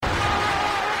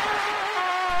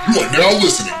You are now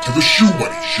listening to The Shoe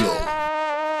Money Show.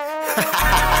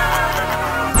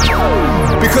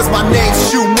 Because my name's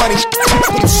Shoe Money,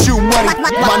 Shoe Money.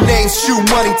 My name's Shoe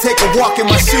Money. Take a walk in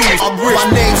my shoes. I'm rich. My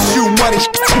name's Shoe Money,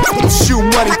 Shoe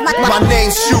Money. My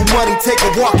name's Shoe Money. Take a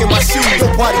walk in my shoes.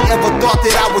 Nobody ever thought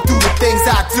that I would do the things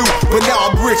I do, but now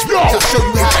I'm rich. I'll show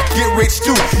you how to get rich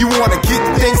too. You wanna get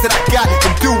the things that I got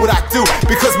and do what I do.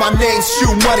 Because my name's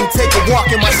Shoe Money. Take a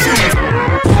walk in my shoes.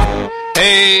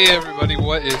 Hey everybody,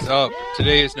 what is up?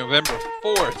 Today is November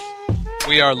 4th.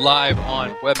 We are live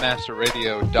on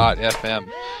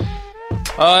webmasterradio.fm.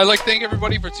 I'd like to thank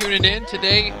everybody for tuning in.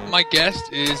 Today, my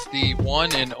guest is the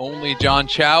one and only John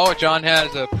Chow. John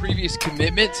has a previous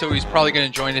commitment, so he's probably going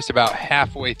to join us about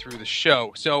halfway through the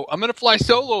show. So I'm going to fly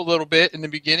solo a little bit in the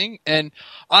beginning, and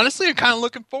honestly, I'm kind of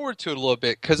looking forward to it a little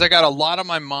bit because I got a lot on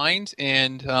my mind,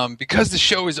 and because the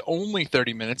show is only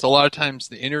 30 minutes, a lot of times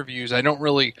the interviews, I don't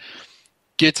really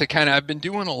get to I've been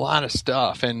doing a lot of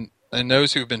stuff, and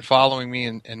those who've been following me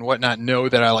and whatnot know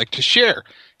that I like to share,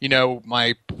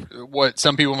 what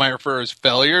some people might refer as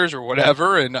failures or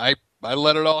whatever, and I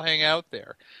let it all hang out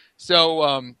there.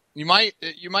 So you might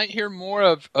hear more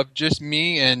of just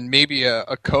me and maybe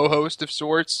a co-host of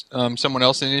sorts, someone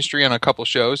else in the industry on a couple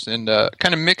shows, and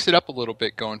kind of mix it up a little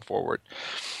bit going forward.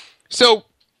 So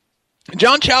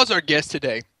John Chow's our guest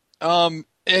today, and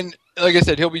like I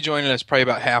said, he'll be joining us probably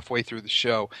about halfway through the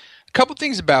show. A couple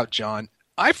things about John.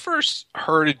 I first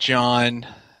heard of John,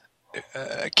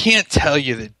 I can't tell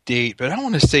you the date, but I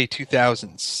want to say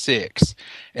 2006.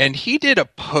 And he did a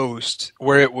post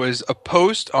where it was a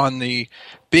post on the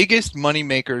biggest money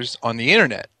makers on the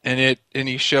internet. And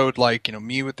he showed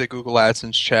me with the Google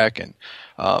AdSense check, and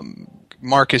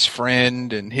Marcus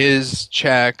Friend and his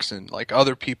checks, and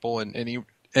other people,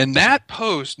 and that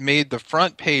post made the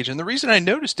front page. And the reason I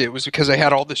noticed it was because I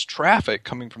had all this traffic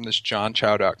coming from this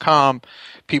johnchow.com,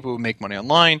 people who make money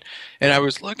online. And I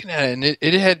was looking at it, and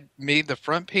it had made the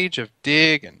front page of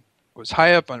Digg, and was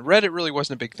high up on Reddit. Really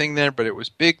wasn't a big thing there, but it was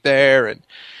big there.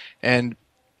 And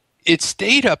it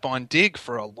stayed up on Digg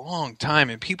for a long time,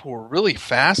 and people were really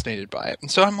fascinated by it. And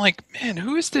so I'm like, man,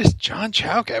 who is this John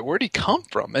Chow guy? Where'd he come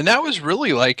from? And that was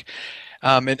really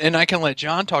and I can let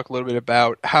John talk a little bit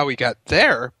about how he got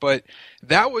there, but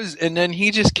and then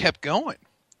he just kept going.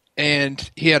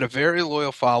 And he had a very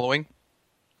loyal following.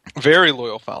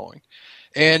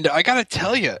 And I got to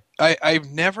tell you,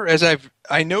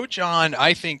 I know John,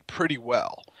 I think, pretty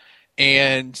well.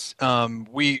 And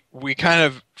we kind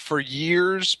of, for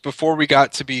years before we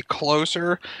got to be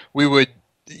closer, we would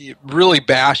really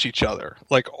bash each other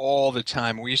all the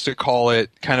time. We used to call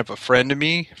it kind of a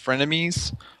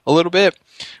frenemies a little bit,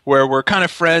 where we're kind of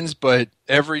friends, but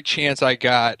every chance I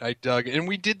got, I dug. And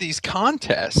we did these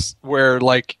contests where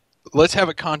let's have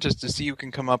a contest to see who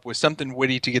can come up with something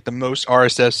witty to get the most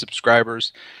RSS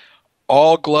subscribers.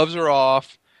 All gloves are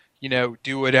off.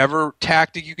 Do whatever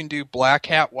tactic you can do, black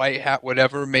hat, white hat,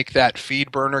 whatever, make that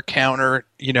feed burner counter,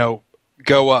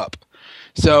 go up.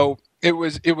 So it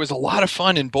was a lot of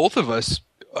fun, and both of us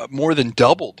more than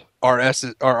doubled our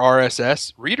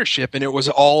RSS readership, and it was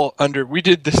all we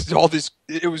did all this.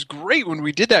 It was great when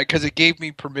we did that because it gave me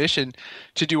permission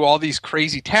to do all these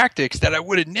crazy tactics that I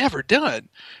would have never done,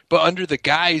 but under the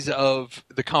guise of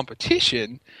the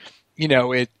competition,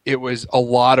 it was a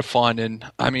lot of fun.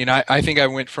 And I mean, I think I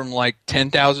went from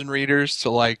 10,000 readers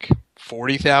to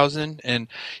 40,000, and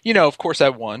of course I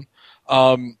won.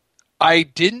 I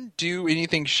didn't do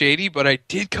anything shady, but I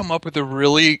did come up with a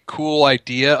really cool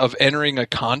idea of entering a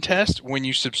contest when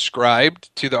you subscribed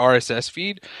to the RSS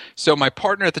feed. So my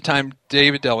partner at the time,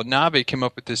 David Delanabe, came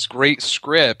up with this great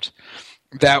script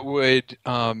that would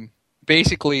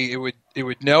basically it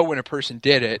would know when a person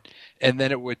did it, and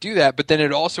then it would do that. But then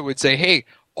it also would say, hey,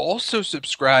 also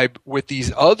subscribe with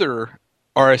these other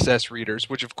RSS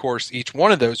readers, which of course each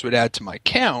one of those would add to my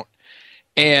count,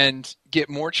 and get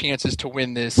more chances to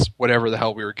win this, whatever the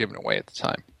hell we were giving away at the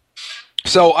time.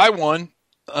 So I won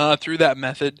through that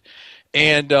method,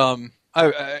 and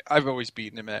I've always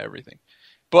beaten him at everything.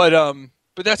 But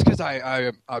that's because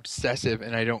I'm obsessive,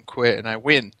 and I don't quit, and I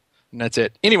win, and that's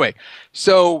it. Anyway,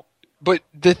 but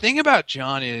the thing about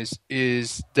John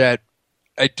is that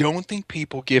I don't think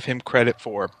people give him credit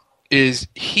for is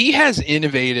he has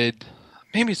innovated.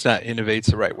 Maybe it's not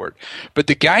innovate's the right word, but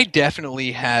the guy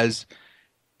definitely has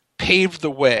paved the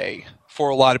way for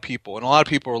a lot of people. And a lot of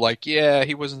people are like, yeah,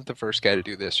 he wasn't the first guy to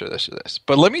do this or this or this.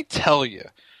 But let me tell you,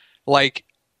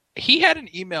 he had an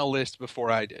email list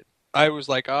before I did. I was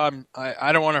like, I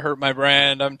don't want to hurt my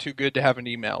brand. I'm too good to have an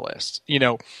email list.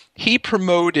 He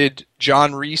promoted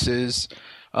John Reese's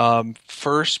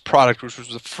first product, which was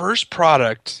the first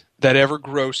product that ever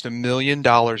grossed $1 million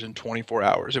in 24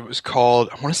 hours. It was called,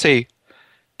 I want to say,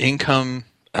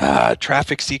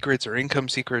 Traffic Secrets or Income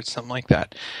Secrets, something like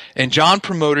that. And John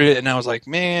promoted it, and I was like,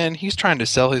 man, he's trying to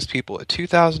sell his people a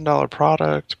 $2,000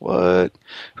 product. What?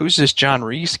 Who's this John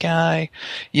Reese guy?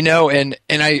 And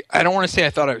I don't want to say I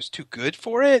thought I was too good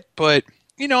for it, but,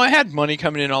 I had money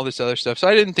coming in, all this other stuff, so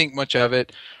I didn't think much of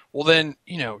it. Well, then,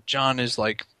 John is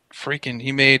like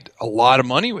he made a lot of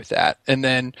money with that. And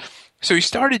then, so he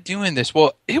started doing this.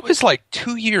 Well, it was like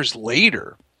 2 years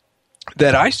later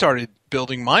that I started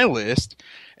building my list,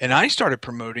 and I started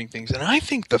promoting things. And I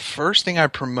think the first thing I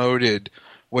promoted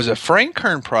was a Frank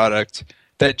Kern product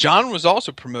that John was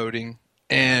also promoting.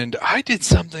 And I did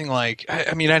something like,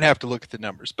 I'd have to look at the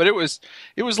numbers, but it was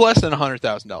less than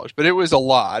 $100,000, but it was a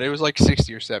lot. It was like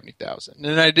 60 or 70,000.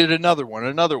 And I did another one.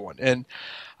 And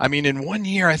in 1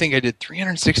 year, I think I did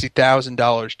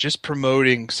 $360,000 just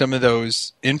promoting some of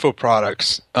those info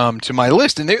products to my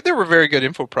list. And they were very good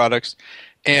info products.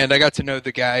 And I got to know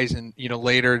the guys and,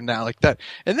 later and that like that.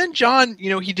 And then John,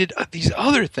 he did these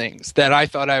other things that I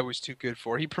thought I was too good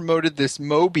for. He promoted this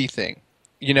Moby thing,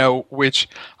 which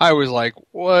I was like,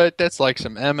 what? That's like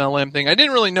some MLM thing. I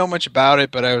didn't really know much about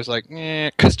it, but I was like,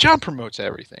 because John promotes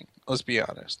everything. Let's be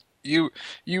honest. You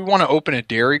want to open a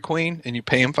Dairy Queen and you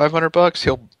pay him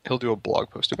 $500, he'll do a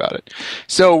blog post about it.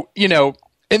 So,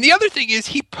 and the other thing is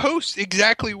he posts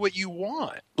exactly what you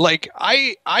want. Like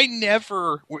I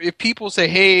never, if people say,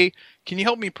 hey, can you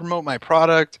help me promote my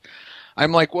product?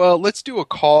 I'm like, well, let's do a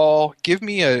call. Give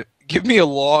me a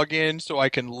login so I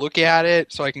can look at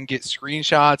it, so I can get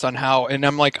screenshots on how, and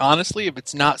I'm like, honestly, if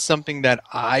it's not something that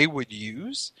I would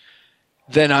use,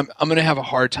 then I'm going to have a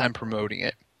hard time promoting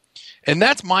it. And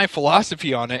that's my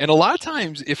philosophy on it. And a lot of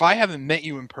times, if I haven't met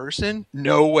you in person,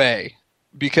 no way.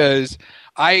 Because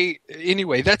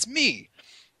anyway, that's me.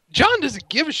 John doesn't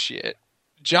give a shit.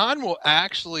 John will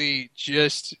actually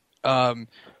just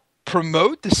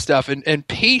promote the stuff and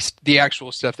paste the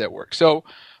actual stuff that works. So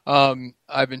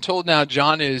I've been told now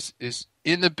John is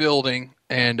in the building,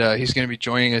 and he's going to be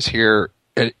joining us here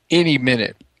at any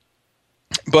minute.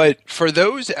 But for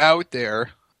those out there,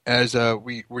 as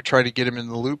we're trying to get him in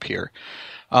the loop here,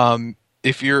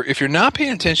 if you're not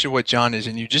paying attention to what John is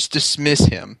and you just dismiss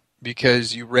him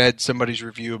because you read somebody's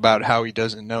review about how he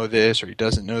doesn't know this or he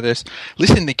doesn't know this,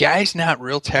 listen, the guy's not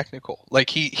real technical. Like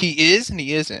he is and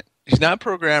he isn't. He's not a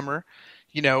programmer.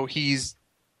 He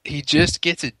just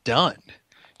gets it done.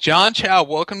 John Chow,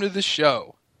 welcome to the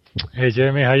show. Hey,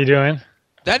 Jeremy, how you doing?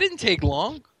 That didn't take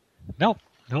long. Nope.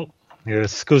 The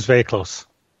school's very close.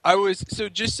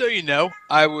 Just so you know,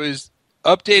 I was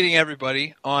updating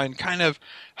everybody on kind of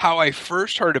how I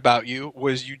first heard about you.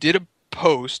 Was you did a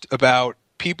post about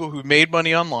people who made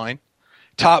money online,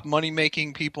 top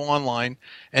money-making people online,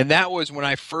 and that was when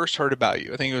I first heard about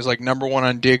you. I think it was like number one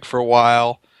on Dig for a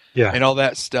while, and all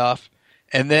that stuff.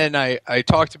 And then I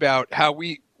talked about how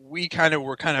we were kind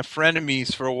of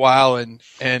frenemies for a while,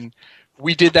 and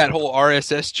we did that whole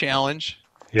RSS challenge,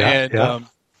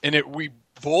 and we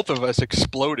both of us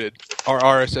exploded our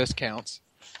RSS counts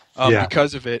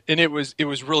because of it, and it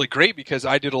was really great because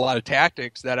I did a lot of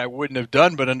tactics that I wouldn't have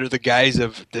done, but under the guise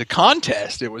of the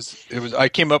contest, it was I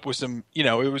came up with some,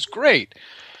 it was great.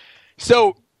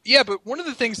 So yeah, but one of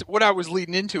the things what I was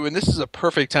leading into, and this is a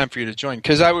perfect time for you to join,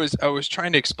 because I was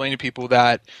trying to explain to people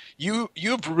that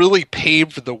you've really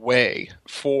paved the way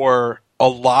for a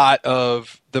lot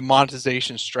of the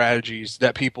monetization strategies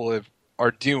that people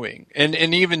are doing, and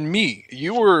even me.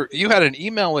 You had an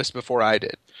email list before I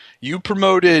did. You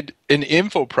promoted an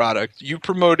info product. You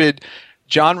promoted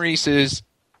John Reese's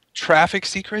Traffic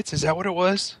Secrets. Is that what it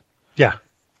was? Yeah.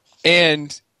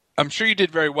 And I'm sure you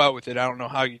did very well with it. I don't know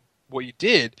what you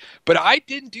did, but I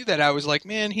didn't do that. I was like,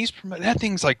 man, that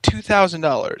thing's like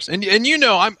 $2,000,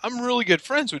 and I'm really good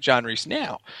friends with John Reese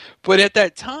now, but at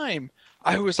that time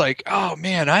I was like, oh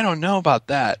man, I don't know about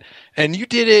that. And you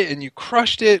did it, and you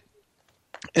crushed it,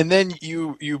 and then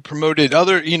you promoted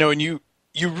other, and you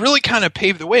really kind of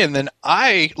paved the way. And then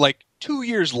I, like 2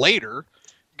 years later,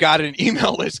 got an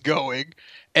email list going,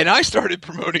 and I started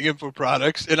promoting info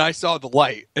products, and I saw the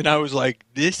light, and I was like,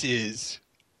 this is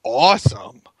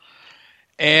awesome.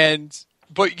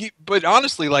 But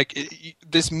honestly, like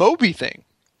this Moby thing,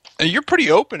 you're pretty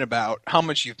open about how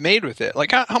much you've made with it.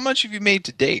 Like how much have you made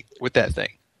to date with that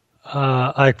thing?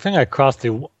 I think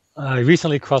I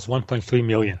recently crossed 1.3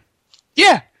 million.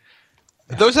 Yeah.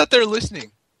 Those out there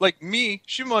listening, like me,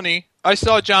 Shoe Money, I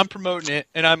saw John promoting it,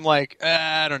 and I'm like,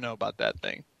 I don't know about that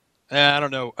thing. I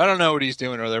don't know what he's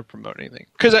doing, or they're promoting anything.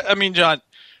 Because John,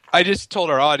 I just told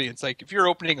our audience, like, if you're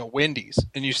opening a Wendy's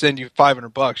and you send you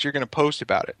 $500, you're going to post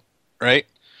about it, right?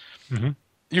 Mm-hmm.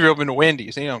 You've opened a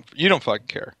Wendy's. And you don't fucking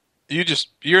care.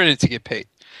 You're in it to get paid.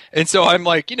 And so I'm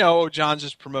like, John's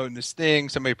just promoting this thing.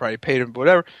 Somebody probably paid him,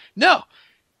 whatever. No.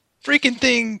 Freaking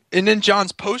thing. And then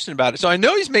John's posting about it. So I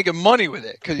know he's making money with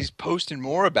it because he's posting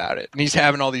more about it. And he's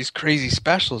having all these crazy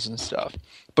specials and stuff.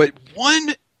 But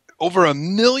over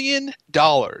 $1 million.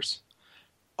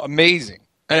 Amazing.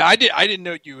 And I didn't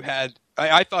know you had,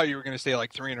 I thought you were going to say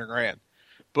like $300,000.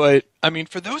 But I mean,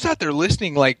 for those out there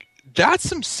listening, like that's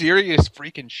some serious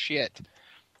freaking shit.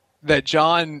 That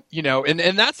John,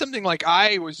 and that's something like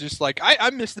I was just like,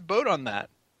 I missed the boat on that.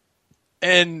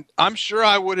 And I'm sure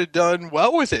I would have done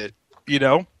well with it,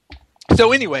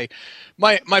 So anyway,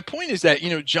 my point is that,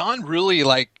 John really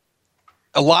like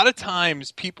a lot of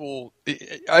times people,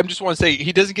 I just want to say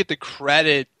he doesn't get the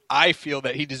credit I feel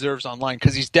that he deserves online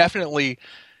because he's definitely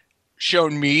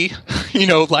shown me,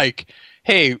 like,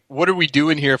 hey, what are we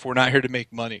doing here if we're not here to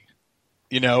make money?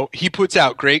 He puts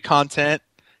out great content.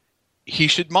 He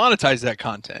should monetize that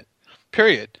content,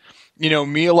 period.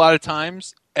 Me a lot of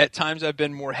times, at times I've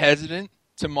been more hesitant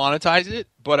to monetize it,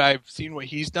 but I've seen what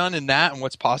he's done in that and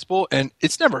what's possible, and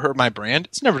it's never hurt my brand.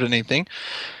 It's never done anything.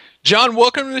 John,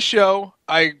 welcome to the show.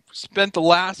 I spent the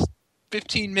last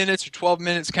 15 minutes or 12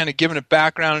 minutes kind of giving a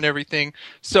background and everything.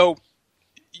 So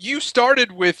you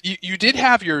started with, you did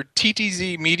have your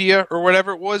TTZ Media or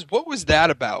whatever it was. What was that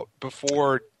about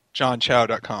before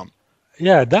johnchow.com?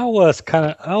 Yeah, that was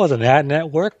an ad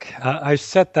network. I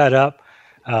set that up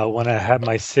when I had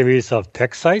my series of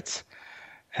tech sites.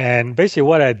 And basically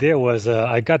what I did was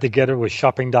I got together with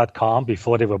shopping.com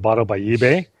before they were bought out by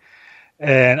eBay.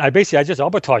 And I just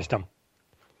arbitraged them.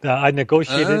 I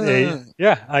negotiated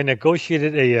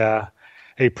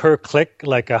a per click,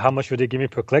 like how much would they give me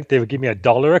per click? They would give me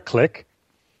 $1 a click.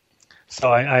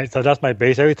 So so that's my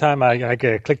base. Every time I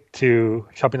get a click to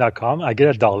shopping.com, I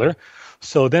get $1.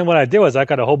 So then what I did was I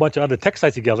got a whole bunch of other tech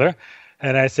sites together,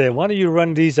 and I said, why don't you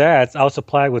run these ads? I'll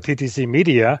supply with TTC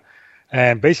Media.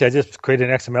 And basically, I just created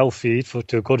an XML feed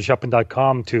to go to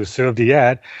shopping.com to serve the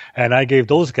ad, and I gave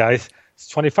those guys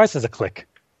 25 cents a click.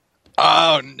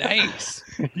 Oh, nice.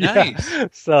 Nice. Yeah.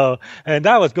 So, and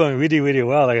that was going really, really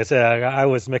well. Like I said, I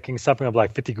was making something of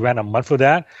like $50,000 a month for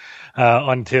that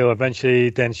until eventually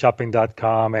then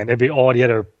shopping.com and all the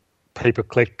other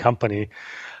pay-per-click company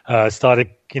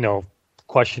started,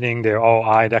 questioning their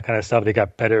ROI, that kind of stuff. They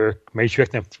got better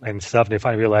matrix and stuff. And they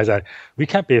finally realized that we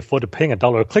can't be afford to paying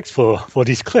 $1 a click for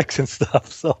these clicks and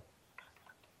stuff. So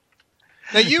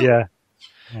now yeah.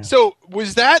 So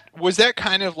was that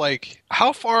kind of like,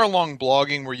 how far along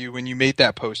blogging were you when you made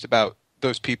that post about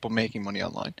those people making money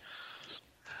online?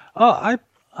 Oh,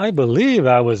 I believe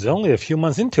I was only a few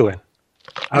months into it.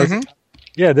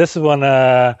 This is when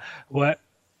what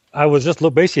I was just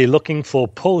basically looking for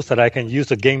posts that I can use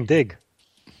to game dig.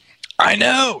 I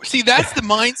know. See, that's the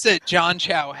mindset John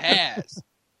Chow has.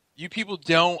 You people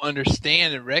don't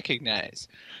understand and recognize.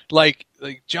 Like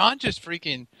John just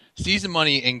freaking sees the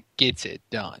money and gets it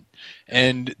done.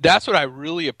 And that's what I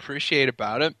really appreciate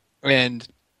about it. And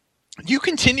you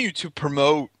continue to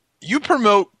promote. You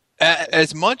promote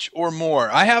as much or more.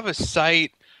 I have a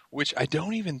site which I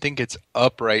don't even think it's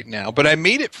up right now, but I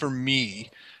made it for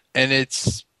me, and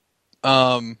it's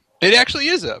it actually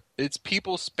is up. It's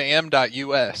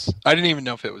peoplespam.us. I didn't even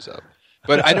know if it was up,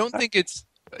 but I don't think it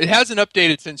hasn't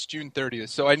updated since June 30th,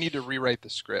 so I need to rewrite the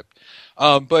script.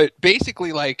 But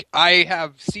basically, like, I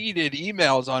have seeded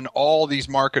emails on all these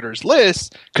marketers' lists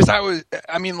because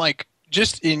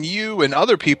just in you and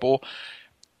other people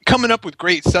coming up with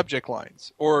great subject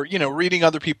lines or, reading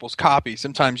other people's copy.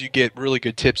 Sometimes you get really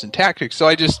good tips and tactics. So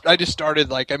I just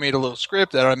started, I made a little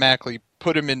script that automatically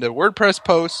put them into WordPress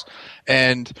posts.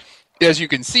 And as you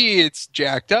can see, it's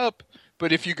jacked up.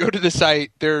 But if you go to the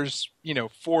site, there's,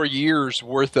 4 years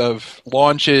worth of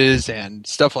launches and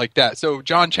stuff like that. So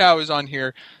John Chow is on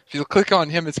here. If you click on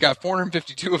him, it's got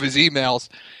 452 of his emails.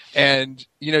 And,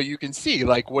 you can see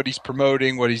what he's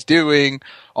promoting, what he's doing,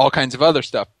 all kinds of other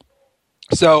stuff.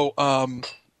 So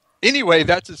anyway,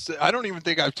 I don't even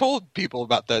think I've told people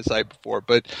about that site before,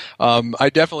 but I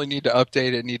definitely need to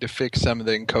update it, need to fix some of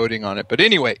the encoding on it. But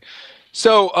anyway,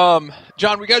 so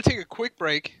John, we got to take a quick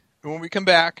break. And when we come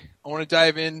back, I want to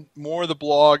dive in more of the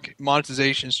blog,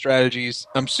 monetization strategies.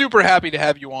 I'm super happy to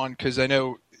have you on because I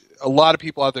know a lot of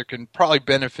people out there can probably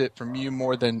benefit from you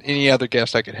more than any other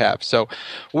guest I could have. So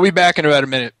we'll be back in about a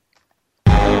minute.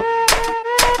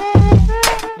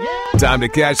 Time to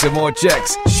cash some more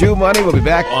checks. Shoe Money will be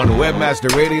back on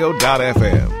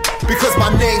webmasterradio.fm. Because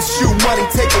my name's Shoe Money,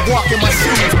 take a walk in my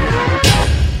shoes.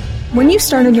 When you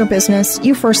started your business,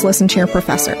 you first listened to your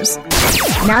professors.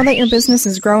 Now that your business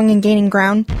is growing and gaining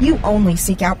ground, you only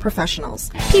seek out professionals.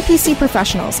 PPC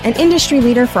Professionals, an industry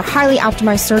leader for highly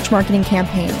optimized search marketing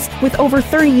campaigns with over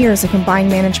 30 years of combined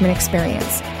management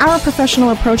experience. Our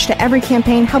professional approach to every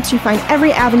campaign helps you find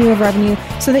every avenue of revenue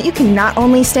so that you can not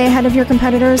only stay ahead of your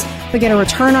competitors, but get a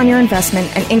return on your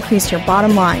investment and increase your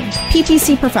bottom line.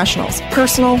 PPC Professionals,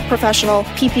 personal, professional,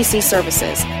 PPC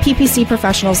services.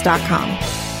 ppcprofessionals.com.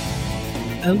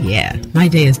 Oh yeah, my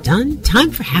day is done.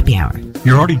 Time for happy hour.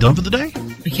 You're already done for the day?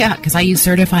 Yeah, because I use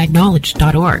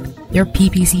CertifiedKnowledge.org. Their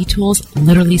PPC tools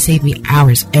literally save me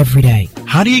hours every day.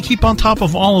 How do you keep on top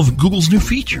of all of Google's new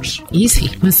features?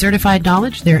 Easy. With Certified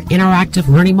Knowledge, their interactive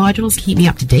learning modules keep me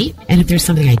up to date. And if there's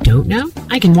something I don't know,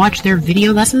 I can watch their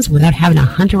video lessons without having to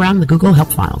hunt around the Google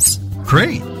Help files.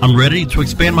 Great. I'm ready to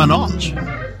expand my knowledge.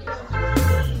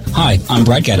 Hi, I'm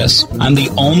Brad Geddes. I'm the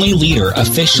only leader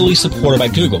officially supported by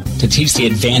Google to teach the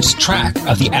advanced track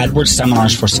of the AdWords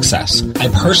Seminars for Success. I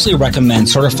personally recommend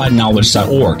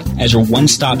CertifiedKnowledge.org as your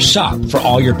one-stop shop for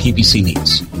all your PPC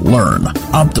needs. Learn,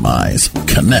 optimize,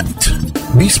 connect.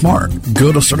 Be smart.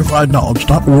 Go to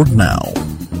CertifiedKnowledge.org now.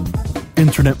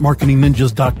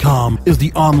 InternetMarketingNinjas.com is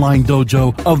the online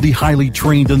dojo of the highly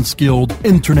trained and skilled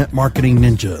Internet Marketing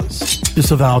Ninjas.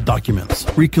 Disavowed documents,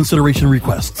 reconsideration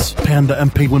requests, Panda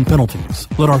and Penguin penalties.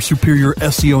 Let our superior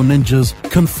SEO ninjas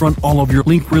confront all of your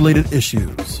link-related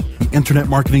issues. The Internet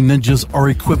Marketing Ninjas are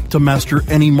equipped to master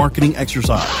any marketing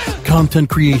exercise, content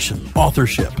creation,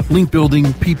 authorship, link building,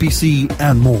 PPC,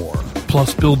 and more.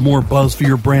 Plus, build more buzz for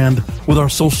your brand with our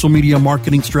social media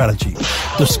marketing strategy.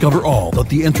 Discover all that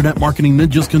the Internet Marketing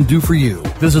Ninjas can do for you.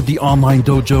 Visit the online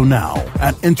dojo now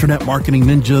at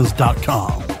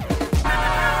InternetMarketingNinjas.com.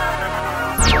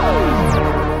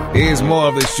 Here's more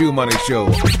of the Shoe Money Show.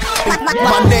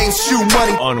 My name's Shoe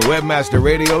Money on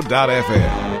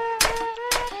WebmasterRadio.fm.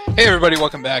 Hey everybody,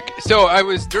 welcome back. So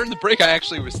during the break, I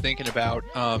actually was thinking about,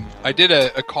 I did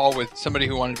a call with somebody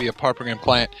who wanted to be a Par Program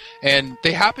client, and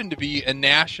they happen to be a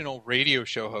national radio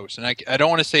show host, and I don't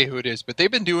want to say who it is, but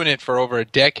they've been doing it for over a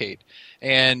decade.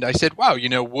 And I said, wow,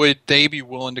 would they be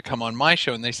willing to come on my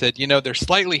show? And they said, they're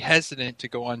slightly hesitant to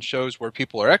go on shows where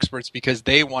people are experts because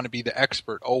they want to be the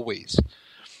expert always.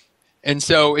 And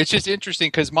so it's just interesting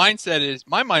because my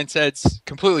mindset's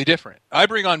completely different. I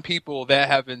bring on people that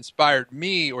have inspired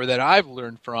me or that I've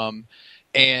learned from,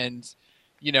 and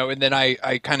and then I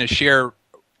kind of share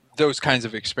those kinds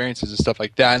of experiences and stuff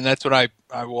like that, and that's what I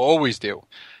will always do.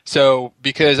 So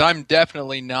because I'm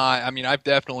definitely not, I've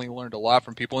definitely learned a lot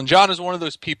from people, and John is one of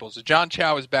those people. So John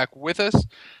Chow is back with us,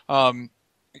 and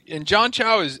John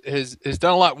Chow has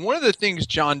done a lot. One of the things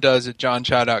John does at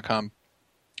johnchow.com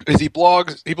is he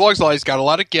blogs a lot. He's got a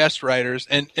lot of guest writers,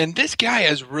 and this guy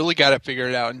has really got it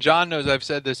figured out. And John knows I've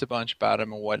said this a bunch about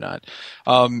him and whatnot.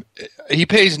 He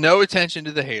pays no attention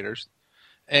to the haters,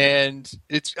 and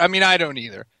I don't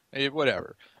either.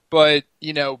 Whatever. But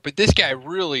but this guy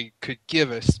really could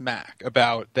give a smack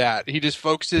about that. He just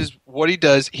focuses what he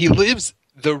does. He lives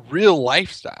the real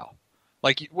lifestyle.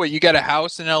 Like, what, you got a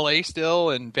house in LA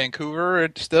still, and Vancouver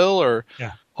still, or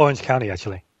Orange County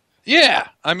actually. Yeah,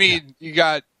 you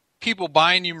got people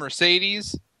buying you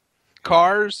Mercedes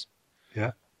cars.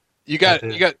 Yeah, you got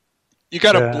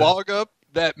a blog up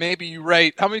that maybe you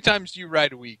write. How many times do you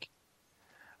write a week?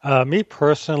 Me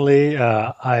personally,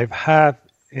 I've had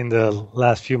in the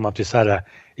last few months decided to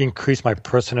increase my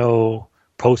personal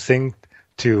posting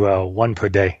to 1 per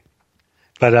day.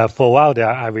 But for a while there,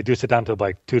 I reduced it down to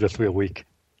like 2 to 3 a week.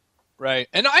 Right,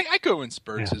 and I go in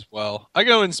spurts as well. I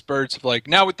go in spurts of, like,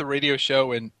 now with the radio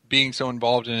show and being so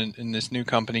involved in this new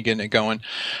company, getting it going.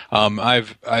 I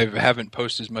haven't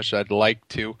posted as much as I'd like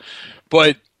to,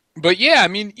 but yeah,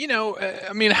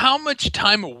 how much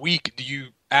time a week do you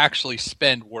actually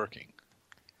spend working?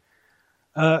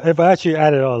 If I actually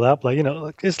add it all up, I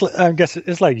guess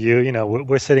it's like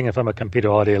we're sitting in front of a computer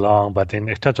all day long, but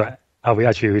in terms of how we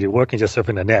actually really working, just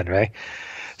surfing the net, right?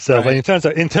 So, right. But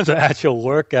in terms of actual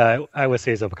work, I would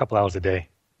say it's a couple hours a day.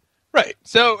 Right.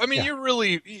 So, you're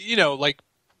really,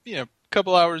 a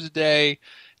couple hours a day,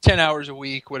 10 hours a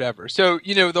week, whatever. So,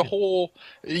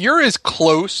 you're as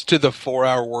close to the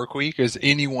 4-hour work week as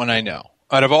anyone I know.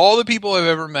 Out of all the people I've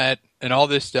ever met and all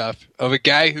this stuff, of a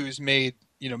guy who's made,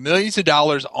 millions of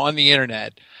dollars on the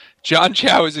internet, John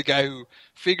Chow is a guy who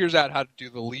figures out how to do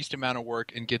the least amount of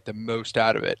work and get the most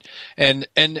out of it. And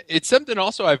it's something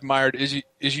also I've admired is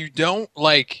you don't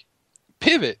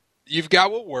pivot. You've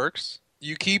got what works.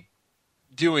 You keep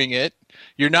doing it.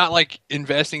 You're not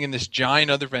investing in this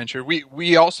giant other venture.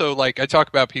 We also I talk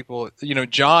about people,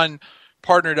 John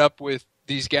partnered up with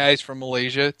these guys from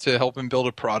Malaysia to help him build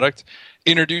a product.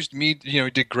 Introduced me,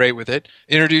 did great with it.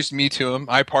 Introduced me to him.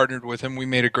 I partnered with him. We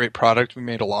made a great product. We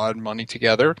made a lot of money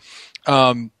together.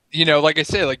 Like I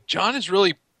say, like John is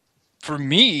really, for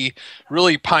me,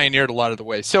 really pioneered a lot of the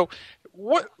way. So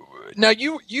what would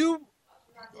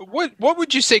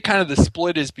you say kind of the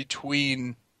split is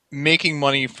between making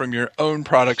money from your own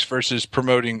products versus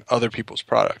promoting other people's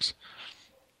products?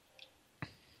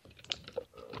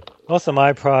 Most of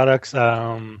my products,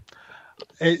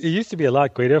 it used to be a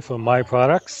lot greater for my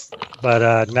products,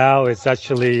 but now it's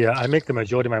actually I make the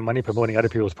majority of my money promoting other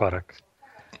people's products.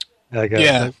 I'm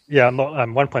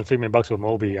 $1.3 million with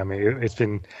Moby. I mean, it's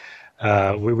been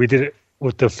we did it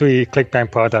with the free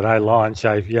ClickBank product that I launched.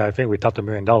 I think we topped $1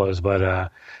 million, but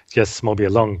just Moby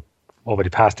alone already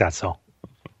passed that. So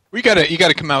you got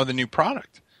to come out with a new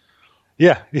product.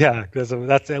 Yeah, because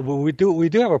that's we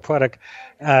do have a product.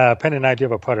 Penn and I do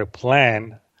have a product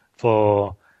plan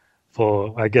for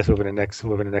I guess over the next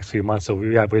few months. So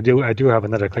I do have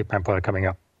another ClickBank product coming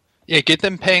up. Yeah, get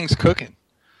them pangs cooking.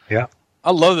 Yeah, I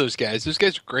love those guys. Those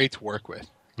guys are great to work with.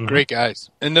 Mm-hmm. Great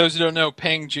guys. And those who don't know,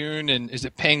 Peng Joon and is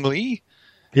it Peng Lee?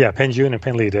 Yeah, Peng Joon and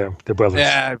Peng Lee, they're brothers.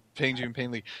 Yeah, Peng Joon,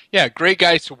 Peng Lee. Yeah, great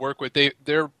guys to work with.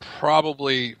 They're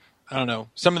probably, I don't know,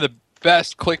 some of the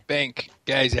best ClickBank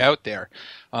guys out there.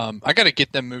 I got to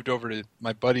get them moved over to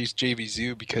my buddies JV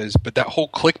Zoo but that whole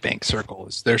ClickBank circle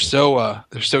they're so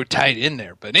tied in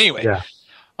there. But anyway,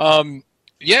 So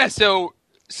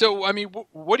I mean,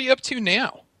 what are you up to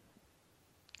now?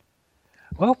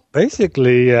 Well,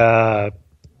 basically,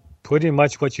 pretty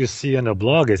much what you see on the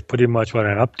blog is pretty much what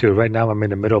I'm up to right now. I'm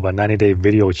in the middle of a 90-day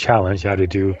video challenge. I had to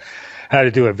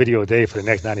do a video a day for the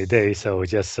next 90 days. So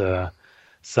just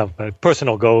some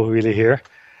personal goal really here.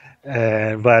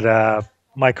 But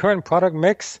my current product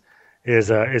mix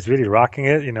is really rocking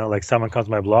it. Like someone comes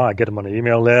to my blog, I get them on the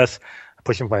email list, I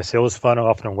push them by sales funnel,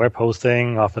 offer them web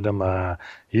hosting, offer them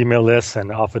email lists,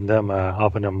 and offer them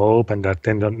MOB, and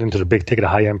then into the big ticket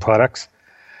high end products,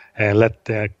 and let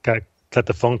the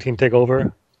phone team take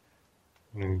over.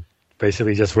 And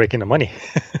basically, just raking the money.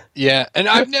 Yeah, and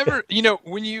I've never,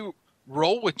 when you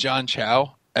roll with John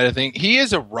Chow at a thing, he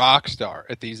is a rock star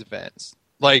at these events.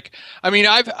 Like, I mean,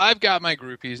 I've got my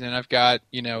groupies, and I've got,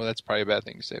 that's probably a bad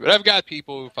thing to say, but I've got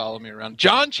people who follow me around.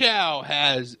 John Chow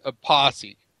has a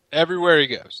posse everywhere he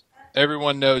goes.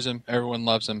 Everyone knows him. Everyone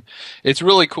loves him. It's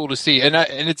really cool to see, and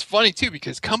it's funny too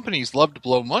because companies love to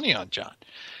blow money on John.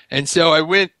 And so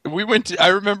I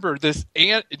remember this.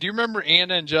 Do you remember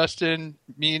Anna and Justin?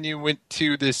 Me and you went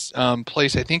to this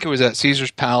place. I think it was at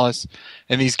Caesar's Palace,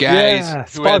 and these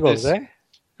guys who had this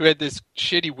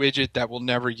shitty widget that we'll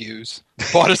never use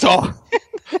bought us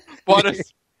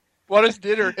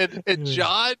dinner. And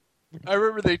John, I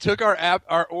remember they took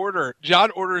our order.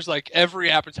 John orders like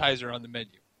every appetizer on the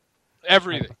menu,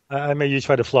 everything. I made you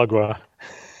try the foie gras.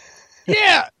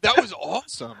 Yeah, that was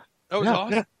awesome. That was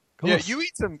awesome. Yeah. Yeah, you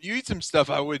eat some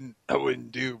stuff I wouldn't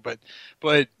do, but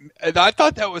I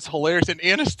thought that was hilarious. And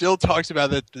Anna still talks about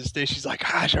that to this day. She's like,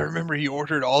 "Gosh, I remember he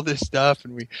ordered all this stuff,"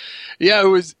 and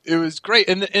it was great.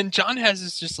 And John has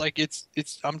this just like it's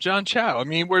I'm John Chow. I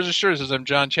mean, he wears a shirt that says I'm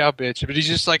John Chow, bitch, but he's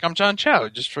just like I'm John Chow.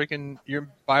 Just freaking, you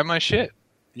buy my shit.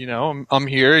 I'm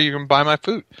here. You can buy my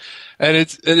food, and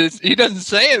it's he doesn't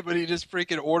say it, but he just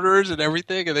freaking orders and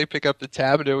everything, and they pick up the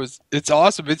tab, and it's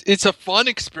awesome. It's a fun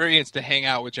experience to hang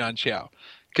out with John Chow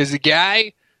because the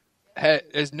guy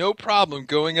has no problem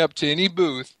going up to any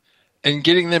booth and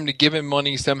getting them to give him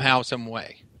money somehow, some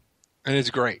way, and it's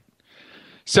great.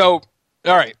 So,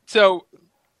 all right, so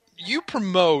you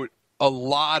promote a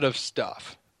lot of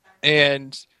stuff,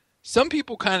 and some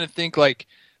people kind of think like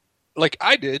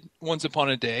I did once upon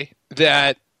a day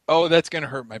that, that's going to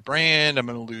hurt my brand. I'm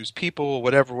going to lose people,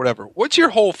 whatever. What's your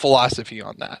whole philosophy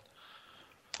on that?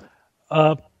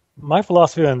 My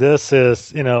philosophy on this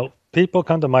is, people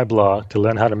come to my blog to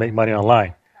learn how to make money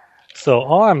online. So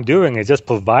all I'm doing is just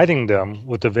providing them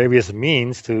with the various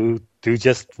means to do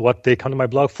just what they come to my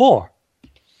blog for.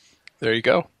 There you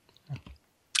go.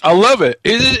 I love it.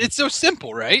 It's so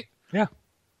simple, right? Yeah.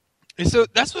 And so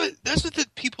that's what the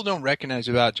people don't recognize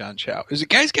about John Chow is the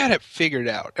guy's got it figured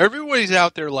out. Everybody's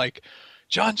out there like,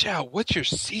 John Chow, what's your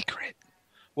secret?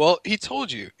 Well, he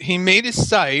told you. He made his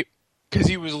site because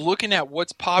he was looking at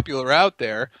what's popular out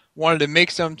there, wanted to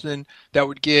make something that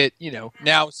would get,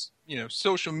 now,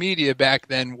 social media back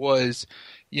then was,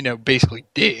 basically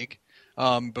Dig,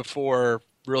 before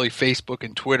really Facebook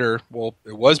and Twitter. Well,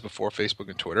 it was before Facebook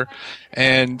and Twitter.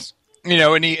 And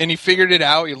and he figured it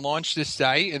out. He launched this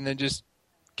site and then just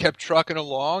kept trucking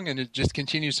along, and it just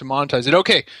continues to monetize it.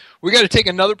 Okay, we got to take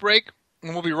another break,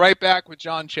 and we'll be right back with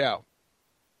John Chow.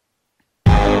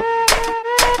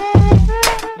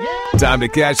 Time to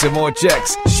cash some more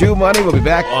checks. Shoe Money will be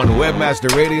back on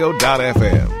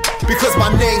webmasterradio.fm. Because my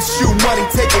name's Shoe Money,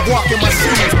 take a walk in my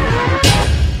shoes.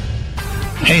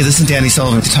 Hey, this is Danny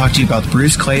Sullivan to talk to you about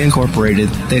Bruce Clay Incorporated.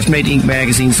 They've made Inc.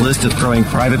 Magazine's list of growing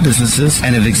private businesses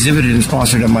and have exhibited and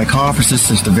sponsored at my conferences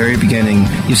since the very beginning.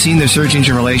 You've seen their search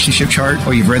engine relationship chart,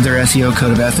 or you've read their SEO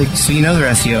code of ethics, so you know they're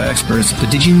SEO experts.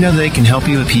 But did you know they can help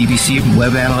you with PPC,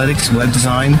 web analytics, web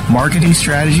design, marketing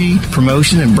strategy,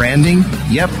 promotion, and branding?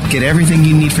 Yep, get everything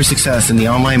you need for success in the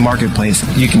online marketplace.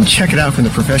 You can check it out from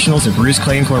the professionals at Bruce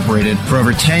Clay Incorporated. For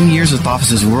over 10 years with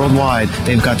offices worldwide,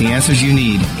 they've got the answers you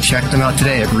need. Check them out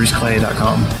today at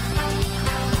bruceclay.com.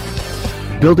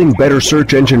 Building better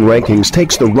search engine rankings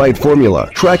takes the right formula.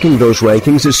 Tracking those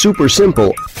rankings is super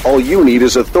simple. All you need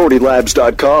is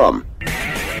authoritylabs.com.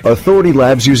 Authority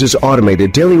Labs uses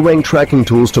automated daily rank tracking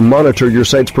tools to monitor your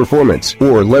site's performance,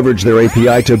 or leverage their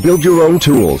API to build your own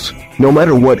tools. No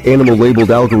matter what animal-labeled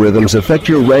algorithms affect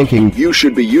your ranking, you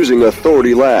should be using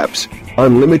Authority Labs.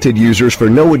 Unlimited users for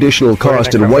no additional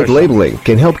cost and white labeling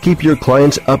can help keep your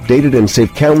clients updated and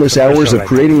save countless hours of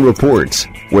creating reports.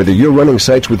 Whether you're running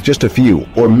sites with just a few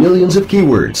or millions of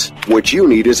keywords, what you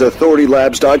need is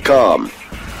authoritylabs.com.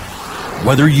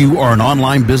 Whether you are an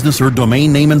online business or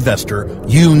domain name investor,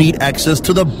 you need access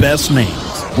to the best names.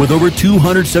 With over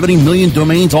 270 million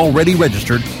domains already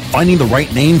registered, finding the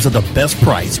right names at the best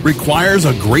price requires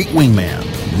a great wingman.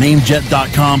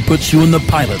 Namejet.com puts you in the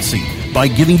pilot seat by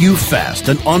giving you fast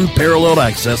and unparalleled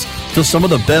access to some of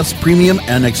the best premium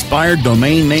and expired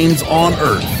domain names on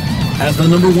earth. As the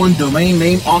 #1 domain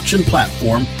name auction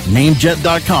platform,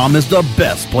 Namejet.com is the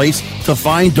best place to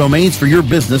find domains for your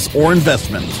business or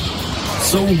investment.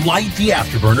 So light the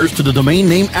afterburners to the domain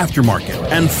name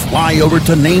aftermarket and fly over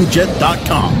to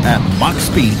Namejet.com at Mach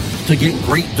speed to get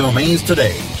great domains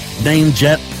today.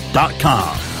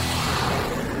 Namejet.com.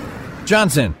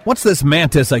 Johnson, what's this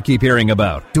Mantis I keep hearing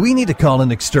about? Do we need to call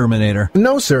an exterminator?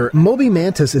 No, sir. Moby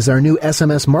Mantis is our new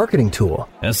SMS marketing tool.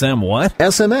 SM what?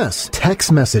 SMS,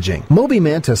 text messaging. Moby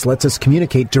Mantis lets us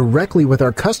communicate directly with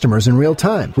our customers in real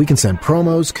time. We can send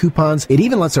promos, coupons. It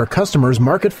even lets our customers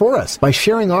market for us by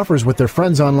sharing offers with their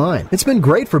friends online. It's been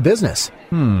great for business.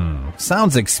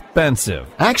 Sounds expensive.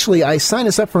 Actually, I signed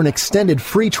us up for an extended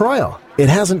free trial. It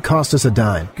hasn't cost us a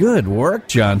dime. Good work,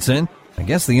 Johnson. I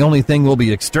guess the only thing we'll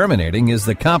be exterminating is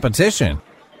the competition.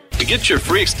 To get your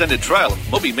free extended trial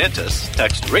of Moby Mantis,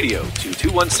 text radio to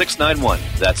 21691.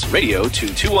 That's radio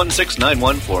to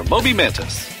 21691 for Moby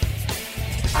Mantis.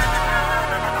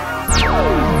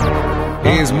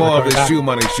 Here's more of the Shoe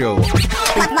Money Show.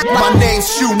 My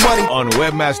name's Shoe Money on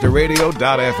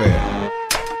webmasterradio.fm.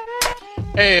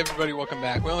 Hey everybody, welcome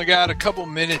back. We only got a couple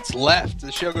minutes left.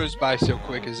 The show goes by so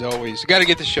quick as always. You got to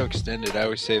get the show extended. I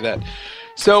always say that.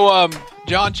 So,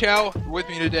 John Chow with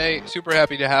me today. Super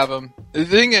happy to have him. The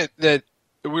thing that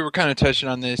we were kind of touching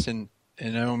on this, and I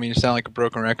don't mean to sound like a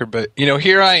broken record, but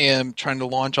here I am trying to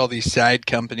launch all these side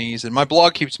companies, and my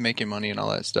blog keeps making money and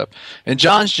all that stuff. And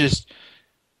John's just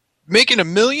making $1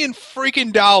 million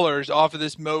freaking dollars off of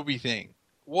this Moby thing.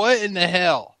 What in the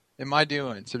hell am I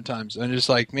doing? Sometimes I'm just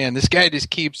like, man, this guy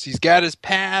just he's got his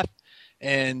path,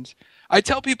 and I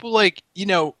tell people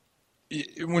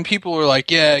when people are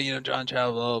like, yeah, John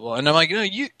Chow, blah, blah, blah. And I'm like,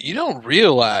 you don't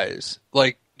realize,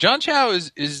 like, John Chow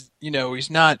is he's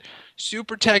not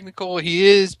super technical. He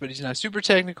is, but he's not super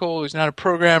technical. He's not a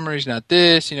programmer. He's not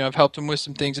this. I've helped him with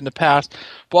some things in the past,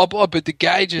 blah, blah. But the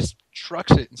guy just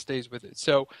trucks it and stays with it.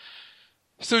 So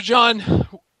John,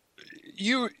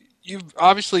 you've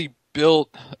obviously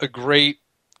built a great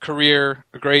career,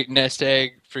 a great nest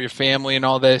egg for your family and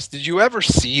all this. Did you ever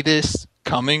see this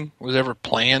coming? Was it ever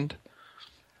planned?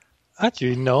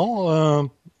 Actually, no.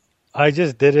 I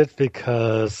just did it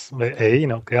because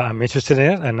I'm interested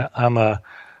in it, and I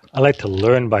like to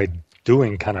learn by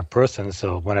doing kind of person.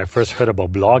 So when I first heard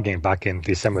about blogging back in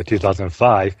December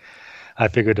 2005, I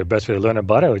figured the best way to learn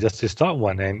about it was just to start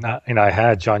one. And I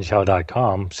had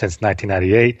johnchow.com since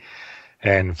 1998,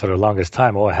 and for the longest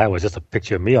time, all I had was just a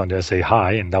picture of me on there, say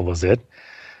hi, and that was it.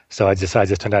 So I decided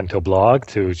to just turn that into a blog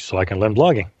so I can learn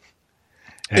blogging,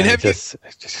 and just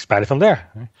expand it from there.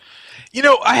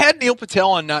 I had Neil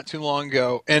Patel on not too long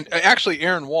ago, and actually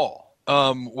Aaron Wall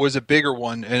was a bigger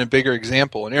one and a bigger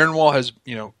example. And Aaron Wall has,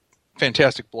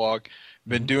 fantastic blog,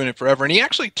 been doing it forever. And he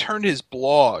actually turned his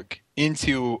blog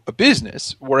into a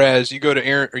business, whereas you go to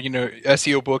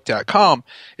SEObook.com,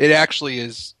 it actually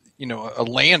is, a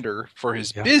lander for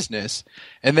his business.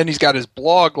 And then he's got his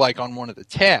blog like on one of the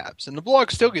tabs. And the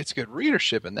blog still gets good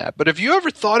readership in that. But have you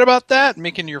ever thought about that,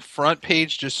 making your front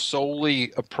page just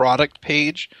solely a product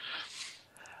page?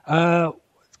 Kind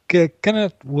kind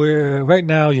of where right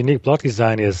now Unique Blog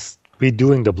Design is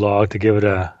redoing the blog to give it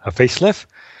a facelift.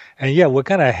 And yeah, we're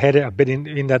kind of headed a bit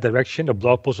in that direction. The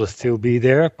blog post will still be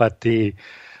there, but the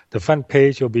front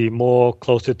page will be more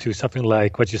closer to something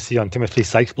like what you see on Timothy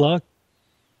Sykes' blog.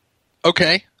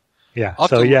 Okay. Yeah.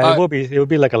 It will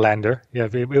be like a lander. Yeah,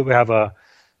 we will have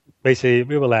we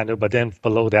will lander, but then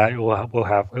below that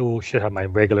it should have my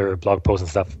regular blog posts and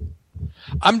stuff.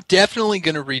 I'm definitely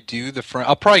going to redo the front.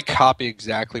 I'll probably copy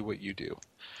exactly what you do.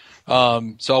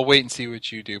 So I'll wait and see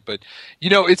what you do. But,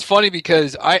 it's funny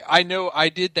because I know I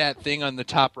did that thing on the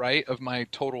top right of my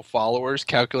total followers,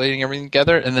 calculating everything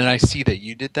together, and then I see that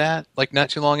you did that, like, not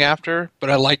too long after, but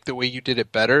I like the way you did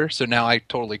it better, so now I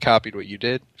totally copied what you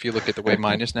did, if you look at the way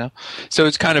mine is now. So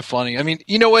it's kind of funny. I mean,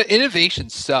 you know what? Innovation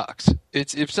sucks.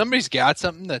 If somebody's got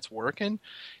something that's working,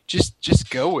 just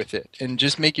go with it, and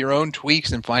just make your own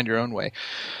tweaks and find your own way.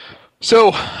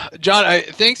 So, John,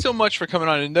 thanks so much for coming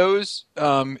on. And those,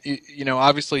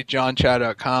 obviously,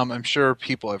 johnchow.com, I'm sure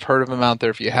people have heard of him out there.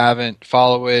 If you haven't,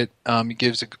 follow it. He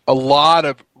gives a lot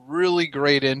of really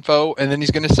great info, and then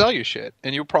he's going to sell you shit.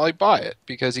 And you'll probably buy it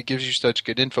because he gives you such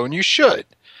good info, and you should.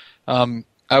 I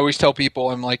always tell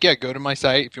people, I'm like, yeah, go to my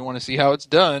site. If you want to see how it's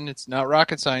done, it's not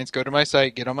rocket science. Go to my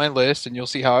site, get on my list, and you'll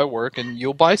see how I work, and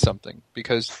you'll buy something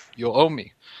because you'll owe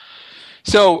me.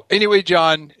 So, anyway,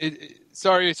 John,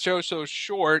 sorry it's so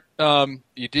short.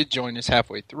 You did join us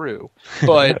halfway through,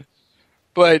 but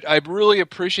I really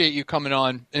appreciate you coming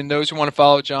on. And those who want to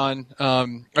follow John,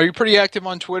 are you pretty active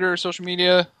on Twitter or social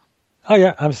media? Oh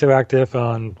yeah, I'm still active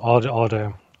on all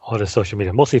the social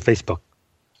media, mostly Facebook.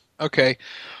 Okay.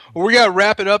 Well, we got to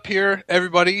wrap it up here,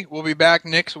 everybody. We'll be back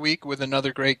next week with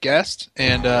another great guest.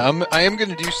 And I am going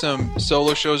to do some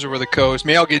solo shows over the co-host.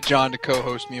 Maybe I'll get John to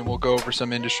co-host me, and we'll go over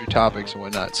some industry topics and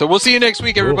whatnot. So we'll see you next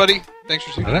week, everybody. Cool. Thanks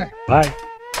for seeing me. All right. Bye.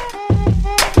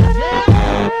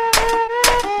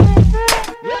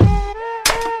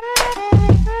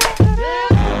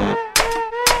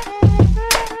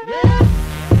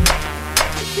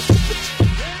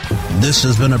 This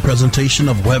has been a presentation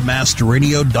of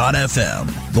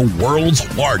WebmasterRadio.fm, the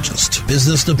world's largest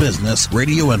business-to-business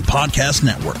radio and podcast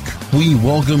network. We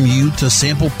welcome you to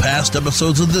sample past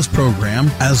episodes of this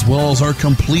program, as well as our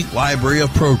complete library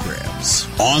of programs,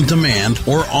 on demand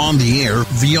or on the air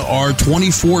via our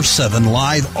 24/7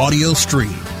 live audio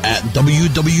stream at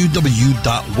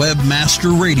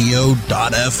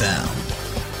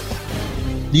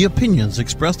www.webmasterradio.fm. The opinions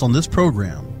expressed on this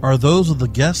program are those of the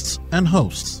guests and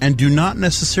hosts and do not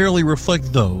necessarily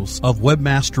reflect those of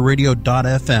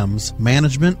WebmasterRadio.fm's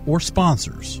management or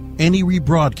sponsors. Any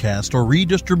rebroadcast or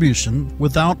redistribution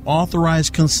without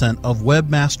authorized consent of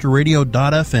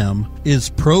WebmasterRadio.fm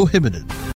is prohibited.